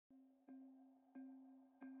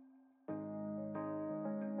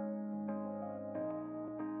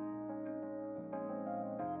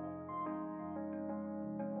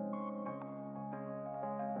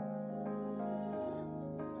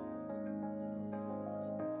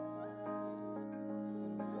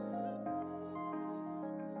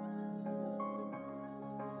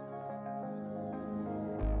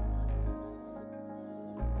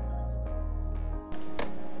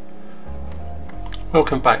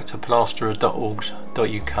Welcome back to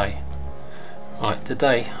Plasterer.org.uk. Right,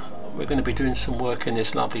 today we're going to be doing some work in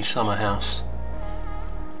this lovely summer house.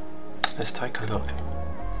 Let's take a look.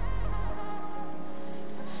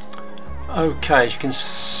 Okay, as you can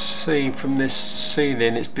see from this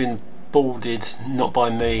ceiling, it's been boarded, not by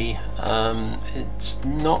me. It's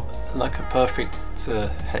not like a perfect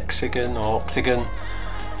hexagon or octagon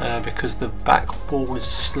because the back wall is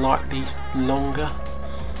slightly longer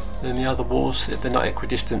than the other walls. They're not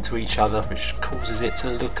equidistant to each other, which causes it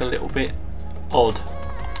to look a little bit odd.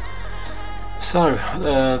 So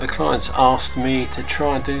the clients asked me to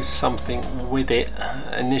try and do something with it.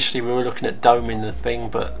 Initially we were looking at doming the thing,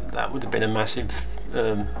 but that would have been a massive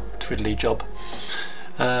twiddly job.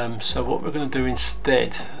 So what we're going to do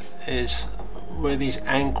instead is, where these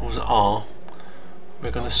angles are,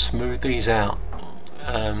 we're going to smooth these out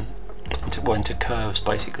into curves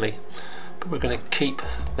basically. But we're going to keep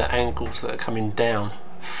the angles that are coming down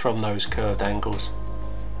from those curved angles.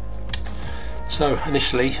 So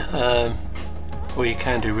initially all you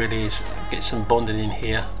can do really is get some bonding in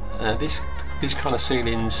here. These kind of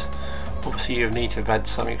ceilings, obviously you need to have had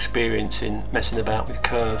some experience in messing about with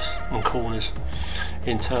curves and corners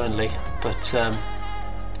internally, but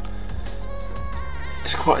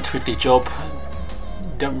it's quite a twiddly job.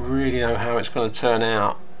 You don't really know how it's going to turn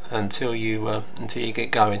out until you get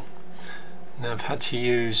going. Now I've had to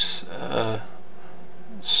use a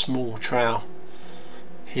small trowel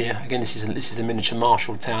here. Again, this is a miniature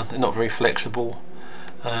Marshalltown. They're not very flexible.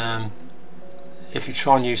 If you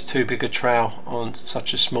try and use too big a trowel on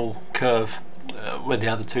such a small curve, where the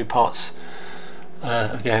other two parts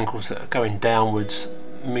of the angles that are going downwards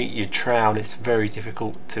meet your trowel, it's very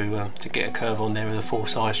difficult to get a curve on there with a full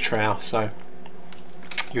size trowel. So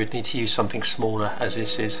you would need to use something smaller, as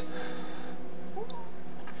this is.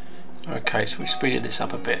 Okay, so we speeded this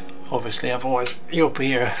up a bit, obviously, otherwise you'll be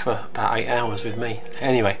here for about 8 hours with me.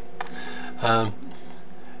 Anyway, yeah,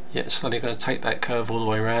 slowly going to take that curve all the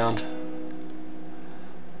way around.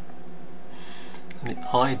 And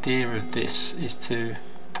the idea of this is to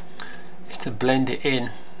blend it in,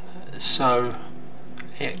 so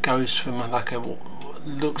it goes from like what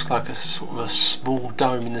looks like a sort of a small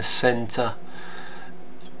dome in the centre,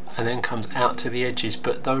 and then comes out to the edges.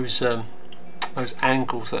 But those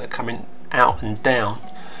angles that are coming out and down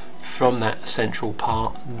from that central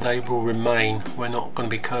part, they will remain. We're not going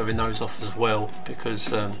to be curving those off as well,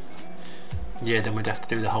 because yeah, then we'd have to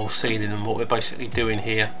do the whole ceiling. And what we're basically doing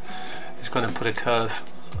here is going to put a curve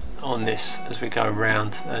on this as we go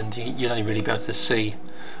around, and you'll only really be able to see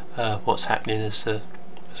what's happening as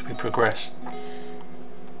we progress.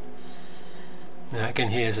 Now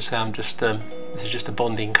again, here, as I say, I'm just this is just a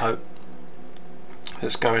bonding coat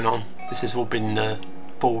that's going on. This has all been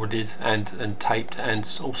boarded and taped, and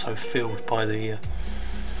also filled by the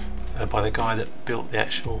guy that built the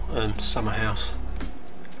actual summer house.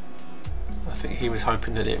 I think he was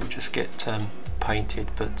hoping that it would just get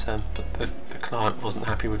painted, but the client wasn't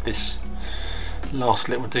happy with this last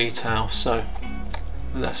little detail, so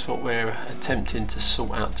that's what we're attempting to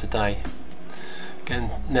sort out today.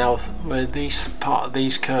 Again, now where part of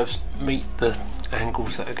these curves meet the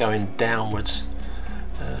angles that are going downwards,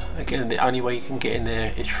 again, the only way you can get in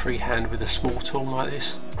there is freehand with a small tool like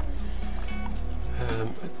this.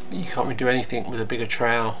 You can't really do anything with a bigger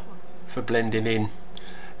trowel for blending in,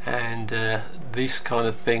 and this kind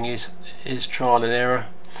of thing is trial and error.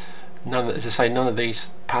 As I say, none of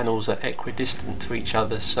these panels are equidistant to each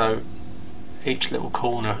other, so each little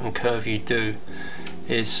corner and curve you do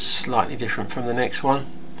is slightly different from the next one.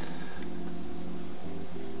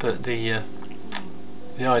 But the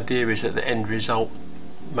idea is that the end result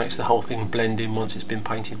makes the whole thing blend in once it's been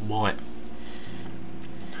painted white.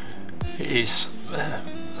 It is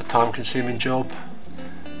a time-consuming job.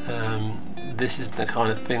 This is the kind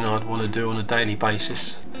of thing I'd want to do on a daily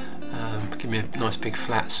basis. Give me a nice big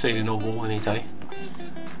flat ceiling or wall any day.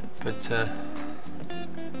 But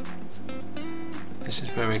this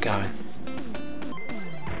is where we're going.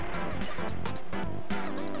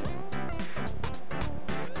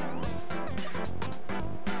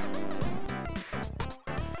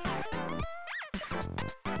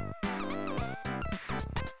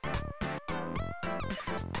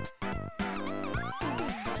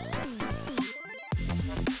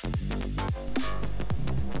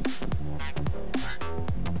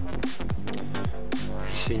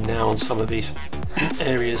 See, now on some of these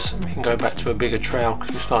areas we can go back to a bigger trowel,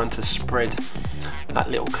 because we're starting to spread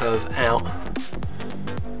that little curve out,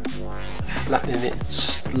 flattening it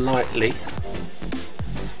slightly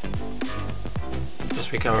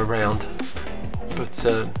as we go around. But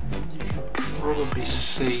you can probably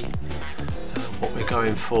see what we're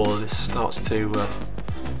going for. This starts to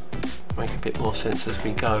make a bit more sense as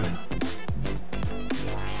we go.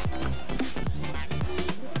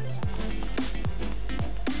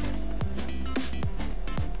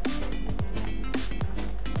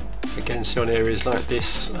 Again, see on areas like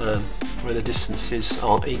this where the distances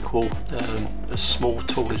aren't equal, a small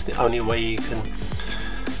tool is the only way you can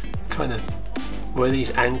kind of, where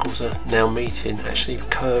these angles are now meeting, actually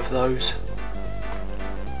curve those.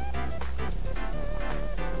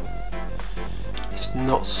 It's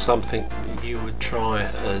not something you would try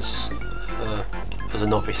as a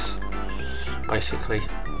novice, basically.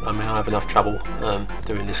 I mean, I have enough trouble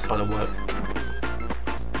doing this kind of work,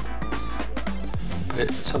 but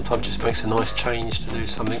it sometimes just makes a nice change to do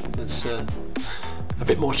something that's a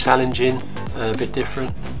bit more challenging, a bit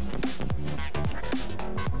different.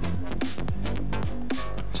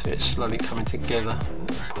 So it's slowly coming together,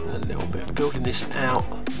 putting a little bit, building this out,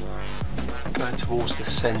 going towards the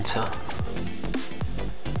centre.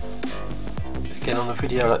 Again, on a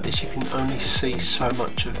video like this, you can only see so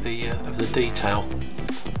much of the detail,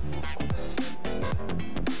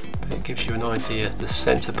 but it gives you an idea. The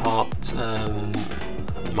centre part,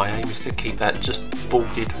 my aim is to keep that just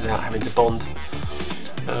boarded without having to bond.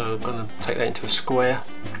 I'm going to take that into a square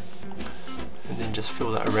and then just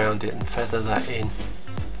fill that around it and feather that in.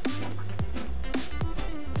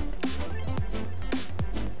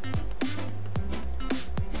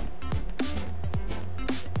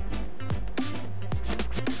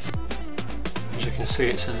 As you can see,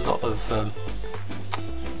 it's a lot of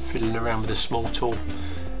fiddling around with a small tool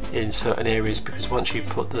in certain areas, because once you've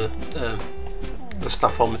put the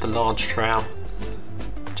stuff on with the large trowel,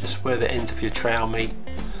 just where the ends of your trowel meet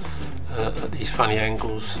at these funny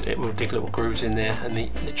angles, it will dig little grooves in there, and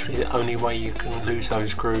literally the only way you can lose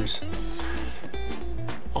those grooves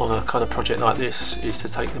on a kind of project like this is to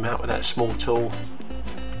take them out with that small tool.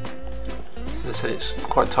 As I said, it's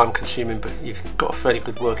quite time consuming, but you've got a fairly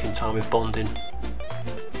good working time with bonding,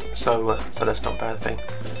 so that's not a bad thing.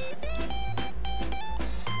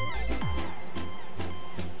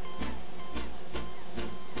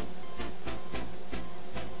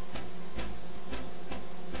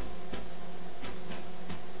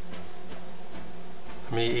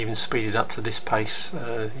 I mean, even speeded up to this pace,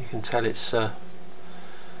 you can tell it's not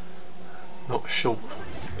a short,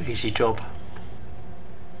 easy job.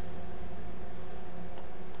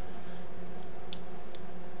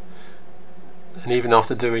 And even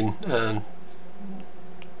after doing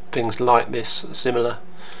things like this, similar,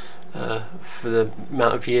 for the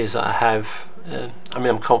amount of years that I have, I mean,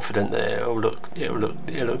 I'm confident that it'll look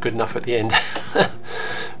good enough at the end.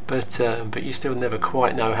 but you still never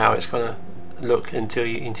quite know how it's going to look until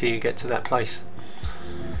you get to that place.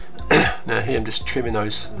 Now here I'm just trimming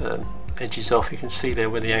those edges off. You can see there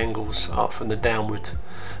where the angles are from the downward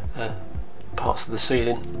parts of the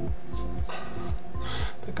ceiling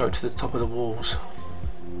that go to the top of the walls.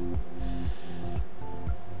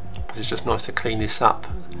 But it's just nice to clean this up.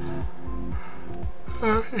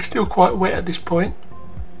 It's still quite wet at this point.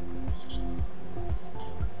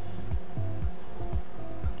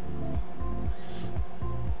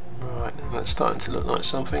 Right, and that's starting to look like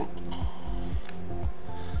something.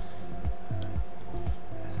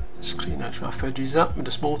 Just clean those rough edges up with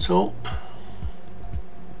a small tool.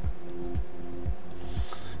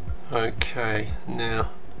 Okay, now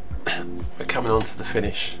we're coming on to the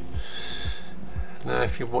finish. Now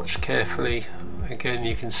if you watch carefully, again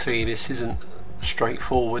you can see this isn't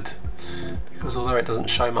straightforward, because although it doesn't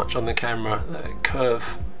show much on the camera, that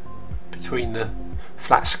curve between the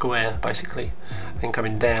flat square basically and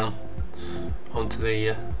coming down onto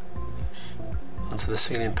the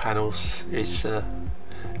ceiling panels is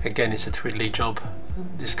again, it's a twiddly job.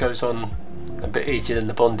 This goes on a bit easier than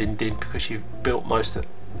the bonding did, because you built most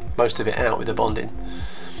of it out with the bonding.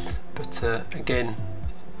 But again,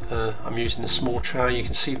 I'm using a small trowel. You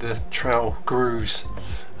can see the trowel grooves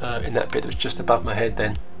in that bit that was just above my head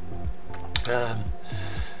then.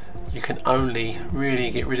 You can only really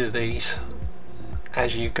get rid of these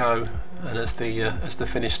as you go and as the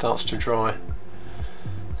finish starts to dry.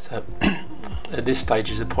 So at this stage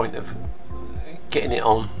is the point of getting it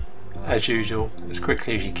on as usual as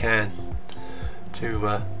quickly as you can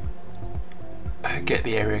to get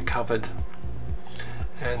the area covered,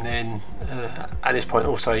 and then at this point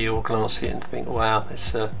also you'll glance at it and think, wow,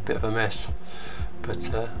 it's a bit of a mess. But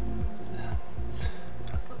I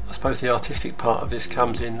suppose the artistic part of this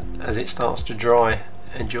comes in as it starts to dry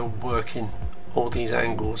and you're working all these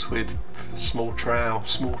angles with small trowel,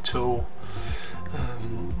 small tool,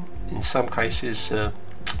 in some cases a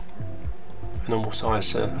normal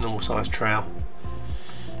size trowel,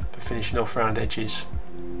 for finishing off round edges.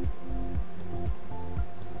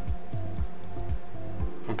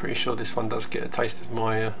 I'm pretty sure this one does get a taste of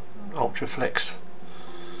my Ultra Flex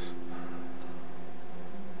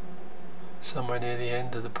somewhere near the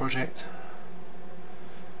end of the project.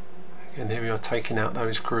 Again, here we are taking out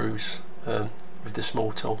those grooves with the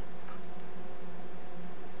small tool.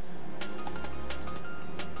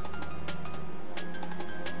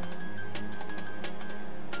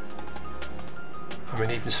 I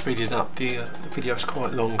mean, even speeded up, the video is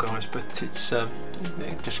quite long, guys, but it's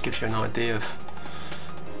it just gives you an idea of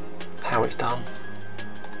how it's done.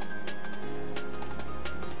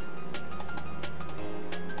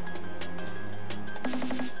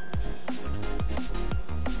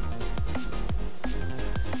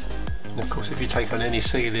 And of course, if you take on any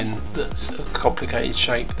ceiling that's a complicated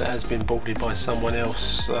shape that has been boarded by someone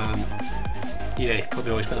else, yeah, you're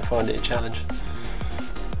probably always going to find it a challenge.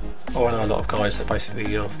 Or I know a lot of guys that basically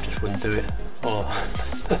just wouldn't do it, or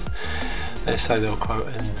they say they'll quote,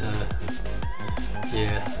 and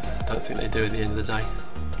yeah, I don't think they do at the end of the day.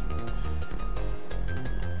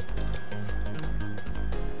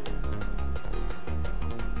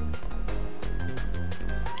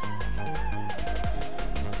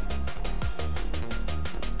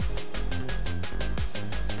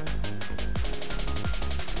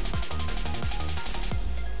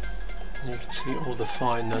 You can see all the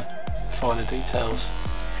finer details.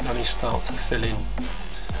 You can only start to fill in,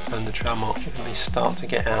 and the trowel marks you can only start to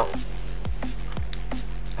get out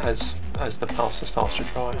as the plaster starts to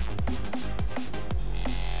dry.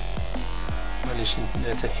 Managing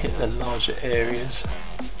there to hit the larger areas. I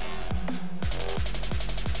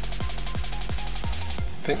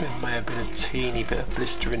think there may have been a teeny bit of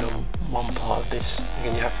blistering on one part of this.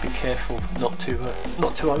 Again, you have to be careful not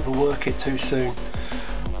to overwork it too soon,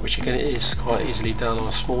 which again it is quite easily done on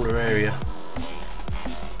a smaller area.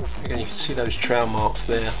 Again, you can see those trowel marks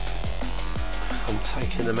there. I'm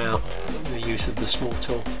taking them out with the use of the small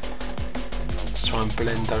tool. Just try and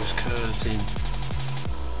blend those curves in. You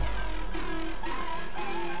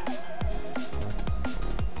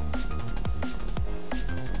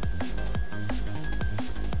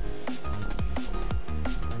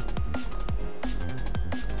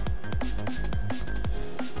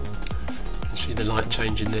can see the light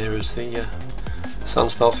changing there as the sun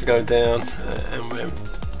starts to go down, and we're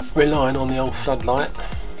relying on the old floodlight.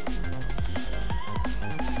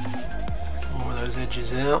 Take more of those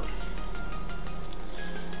edges out.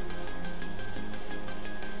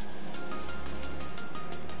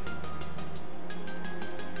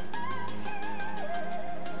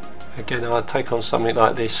 Again, I'd take on something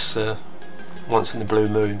like this once in the blue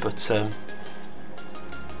moon, but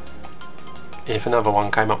if another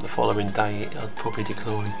one came up the following day, I'd probably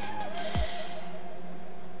decline.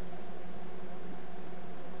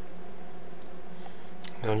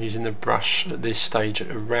 Now I'm using the brush at this stage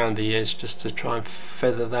around the edge just to try and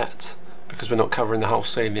feather that, because we're not covering the whole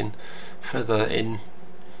ceiling, feather that in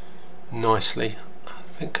nicely. I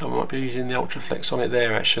think I might be using the Ultra Flex on it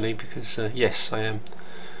there actually, because yes, I am.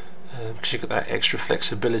 Because you've got that extra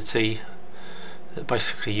flexibility that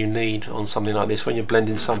basically you need on something like this when you're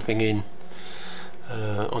blending something in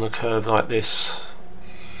on a curve like this,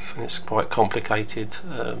 and it's quite complicated.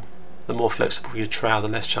 The more flexible your trowel, the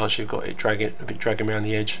less chance you've got it dragging around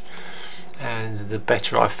the edge, and the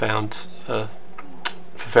better I found for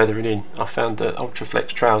feathering in. I found that Ultra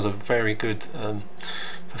Flex trowels are very good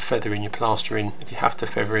for feathering your plastering if you have to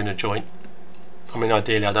feather in a joint. I mean,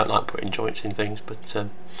 ideally I don't like putting joints in things, but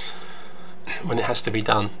when it has to be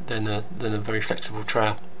done, then a very flexible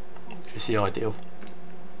trowel is the ideal.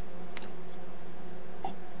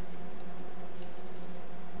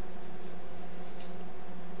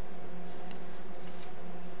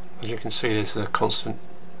 As you can see, there's a constant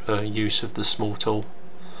use of the small tool.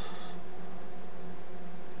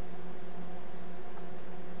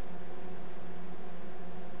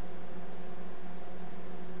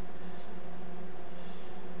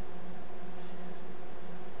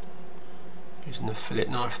 Using the fillet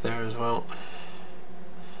knife there as well.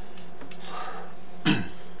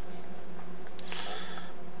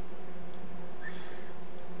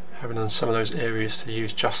 Having on some of those areas to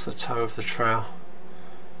use just the toe of the trowel.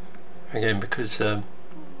 Again, because if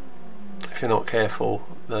you're not careful,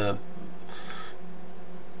 you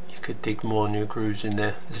could dig more new grooves in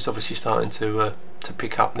there. This is obviously starting to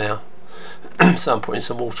pick up now, so I'm putting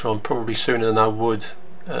some water on probably sooner than I would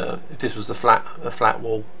if this was a flat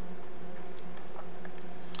wall.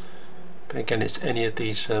 But again, it's any of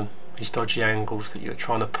these dodgy angles that you're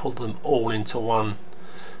trying to pull them all into one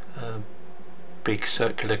big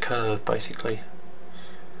circular curve, basically.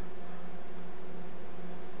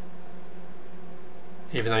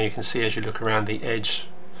 even though you can see as you look around the edge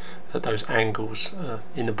that those angles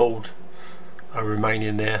in the board are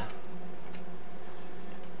remaining there.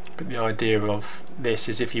 But the idea of this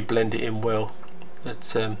is, if you blend it in well,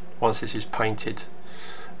 that once this is painted,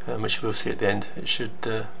 which we'll see at the end, it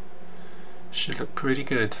should look pretty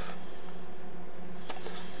good.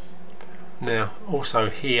 Now also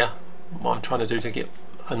here, what I'm trying to do to get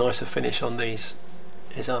a nicer finish on these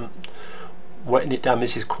is I'm wetting it down.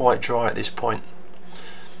 This is quite dry at this point.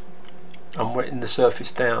 I'm wetting the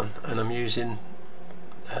surface down, and I'm using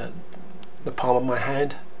the palm of my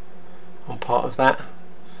hand on part of that.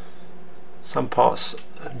 Some parts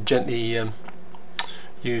gently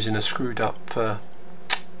using a screwed up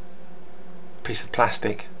piece of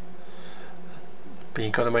plastic, but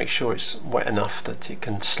you've got to make sure it's wet enough that it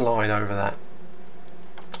can slide over that.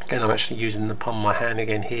 Again, I'm actually using the palm of my hand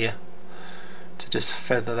again here to just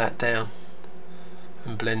feather that down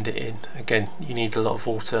and blend it in. Again, you need a lot of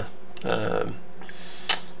water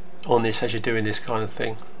on this as you're doing this kind of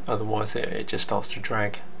thing, otherwise it just starts to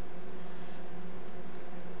drag.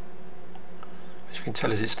 As you can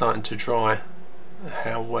tell, as it's starting to dry,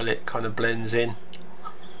 how well it kind of blends in.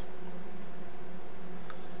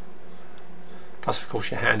 Plus of course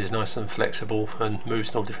your hand is nice and flexible and moves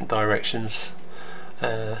in all different directions,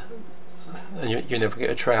 and you never get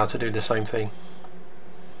a trowel to do the same thing.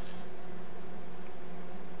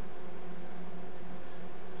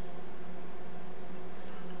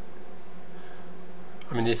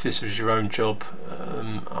 I mean, if this was your own job,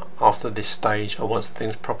 after this stage, or once the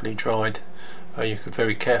thing's properly dried, you could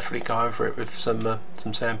very carefully go over it with some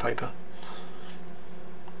sandpaper.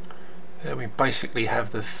 There we basically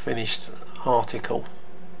have the finished article.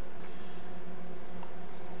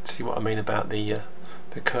 See what I mean about the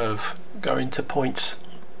curve going to points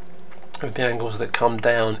with the angles that come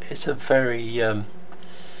down. It's a very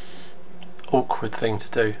awkward thing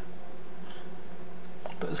to do,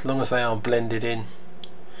 but as long as they are blended in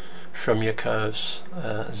from your curves,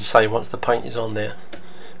 as I say, once the paint is on there,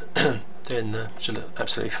 then it should look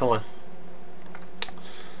absolutely fine.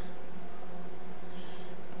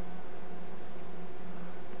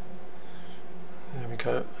 There we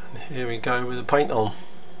go, and here we go with the paint on.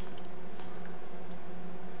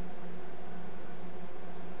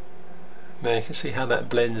 Now you can see how that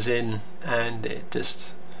blends in, and it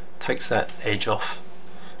just takes that edge off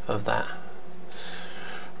of that.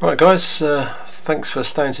 Right guys, thanks for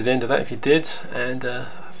staying to the end of that if you did, and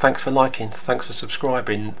thanks for liking, thanks for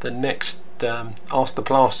subscribing. The next Ask the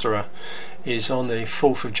Plasterer is on the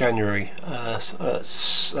 4th of January.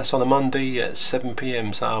 That's on a Monday at 7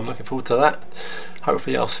 PM, so I'm looking forward to that.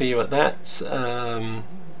 Hopefully I'll see you at that.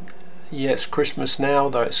 Yeah, it's Christmas now,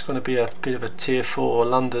 though it's going to be a bit of a tier 4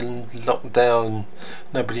 London lockdown.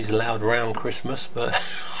 Nobody's allowed around Christmas, but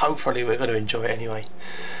hopefully we're going to enjoy it anyway.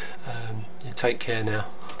 You take care now.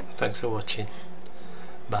 Thanks for watching.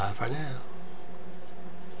 Bye for now.